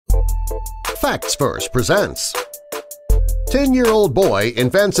Facts First presents 10-year-old boy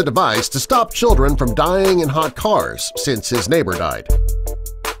invents a device to stop children from dying in hot cars since his neighbor died.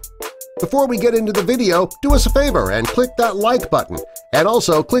 Before we get into the video, do us a favor and click that like button, and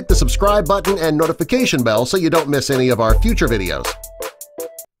also click the subscribe button and notification bell so you don't miss any of our future videos.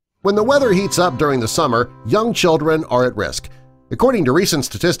 When the weather heats up during the summer, young children are at risk. According to recent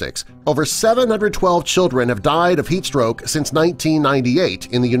statistics, over 712 children have died of heat stroke since 1998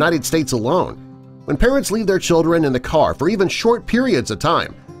 in the United States alone. When parents leave their children in the car for even short periods of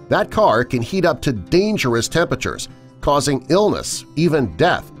time, that car can heat up to dangerous temperatures, causing illness, even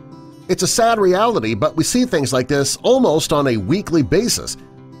death. It's a sad reality, but we see things like this almost on a weekly basis.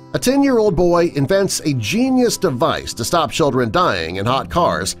 A 10-year-old boy invents a genius device to stop children dying in hot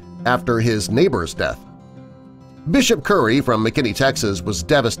cars after his neighbor's death. Bishop Curry from McKinney, Texas was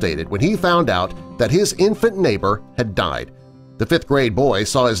devastated when he found out that his infant neighbor had died. The fifth-grade boy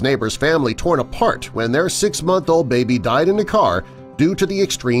saw his neighbor's family torn apart when their 6-month-old baby died in the car due to the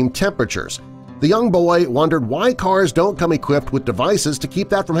extreme temperatures. The young boy wondered why cars don't come equipped with devices to keep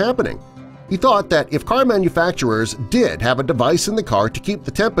that from happening. He thought that if car manufacturers did have a device in the car to keep the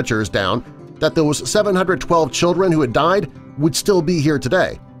temperatures down, that those 712 children who had died would still be here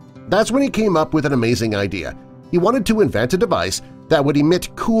today. That's when he came up with an amazing idea. He wanted to invent a device that would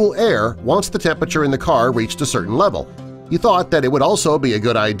emit cool air once the temperature in the car reached a certain level. He thought that it would also be a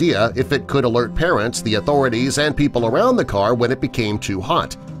good idea if it could alert parents, the authorities, and people around the car when it became too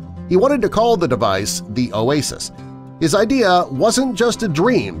hot. He wanted to call the device the Oasis. His idea wasn't just a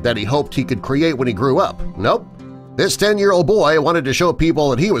dream that he hoped he could create when he grew up. Nope. This 10-year-old boy wanted to show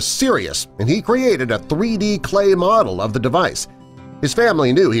people that he was serious, and he created a 3D clay model of the device. His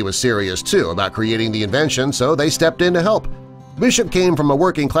family knew he was serious, too, about creating the invention, so they stepped in to help. Bishop came from a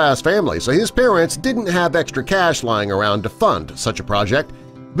working-class family, so his parents didn't have extra cash lying around to fund such a project.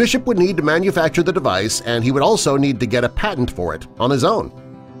 Bishop would need to manufacture the device, and he would also need to get a patent for it on his own.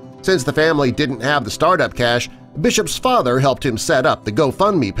 Since the family didn't have the startup cash, Bishop's father helped him set up the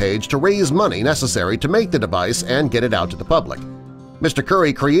GoFundMe page to raise money necessary to make the device and get it out to the public. Mr.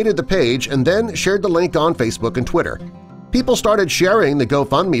 Curry created the page and then shared the link on Facebook and Twitter. People started sharing the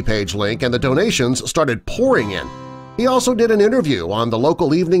GoFundMe page link and the donations started pouring in. He also did an interview on the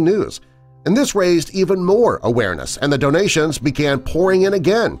local evening news, and this raised even more awareness and the donations began pouring in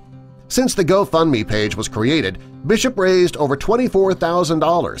again. Since the GoFundMe page was created, Bishop raised over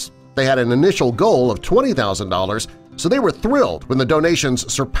 $24,000. They had an initial goal of $20,000, so they were thrilled when the donations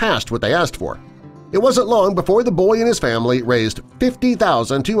surpassed what they asked for. It wasn't long before the boy and his family raised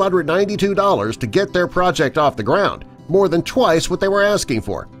 $50,292 to get their project off the ground, more than twice what they were asking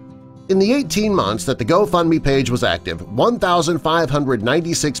for. In the 18 months that the GoFundMe page was active,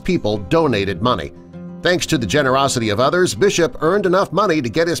 1,596 people donated money. Thanks to the generosity of others, Bishop earned enough money to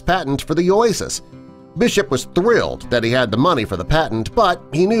get his patent for the Oasis. Bishop was thrilled that he had the money for the patent, but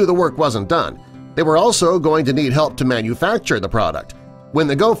he knew the work wasn't done. They were also going to need help to manufacture the product. When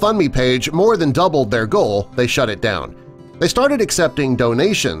the GoFundMe page more than doubled their goal, they shut it down. They started accepting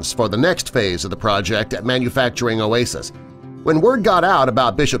donations for the next phase of the project at manufacturing Oasis. When word got out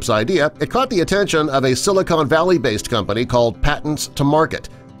about Bishop's idea, it caught the attention of a Silicon Valley-based company called Patents to Market.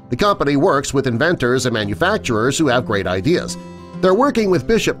 The company works with inventors and manufacturers who have great ideas. They're working with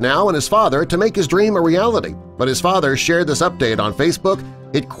Bishop now and his father to make his dream a reality, but his father shared this update on Facebook.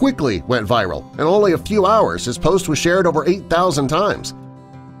 It quickly went viral. In only a few hours, his post was shared over 8,000 times.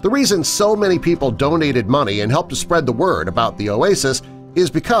 The reason so many people donated money and helped to spread the word about the Oasis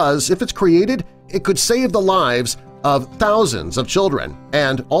is because if it's created, it could save the lives of thousands of children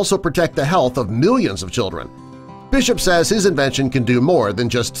and also protect the health of millions of children. Bishop says his invention can do more than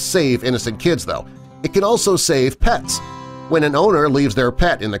just save innocent kids, though. It can also save pets. When an owner leaves their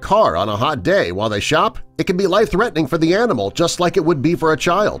pet in the car on a hot day while they shop, it can be life-threatening for the animal just like it would be for a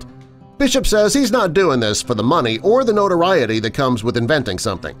child. Bishop says he's not doing this for the money or the notoriety that comes with inventing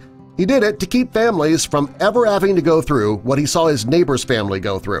something. He did it to keep families from ever having to go through what he saw his neighbor's family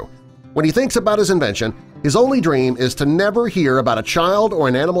go through. When he thinks about his invention, his only dream is to never hear about a child or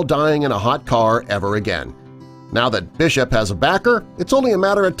an animal dying in a hot car ever again. Now that Bishop has a backer, it's only a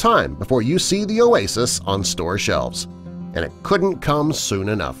matter of time before you see the Oasis on store shelves. And it couldn't come soon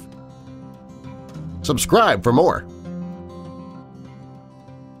enough. Subscribe for more.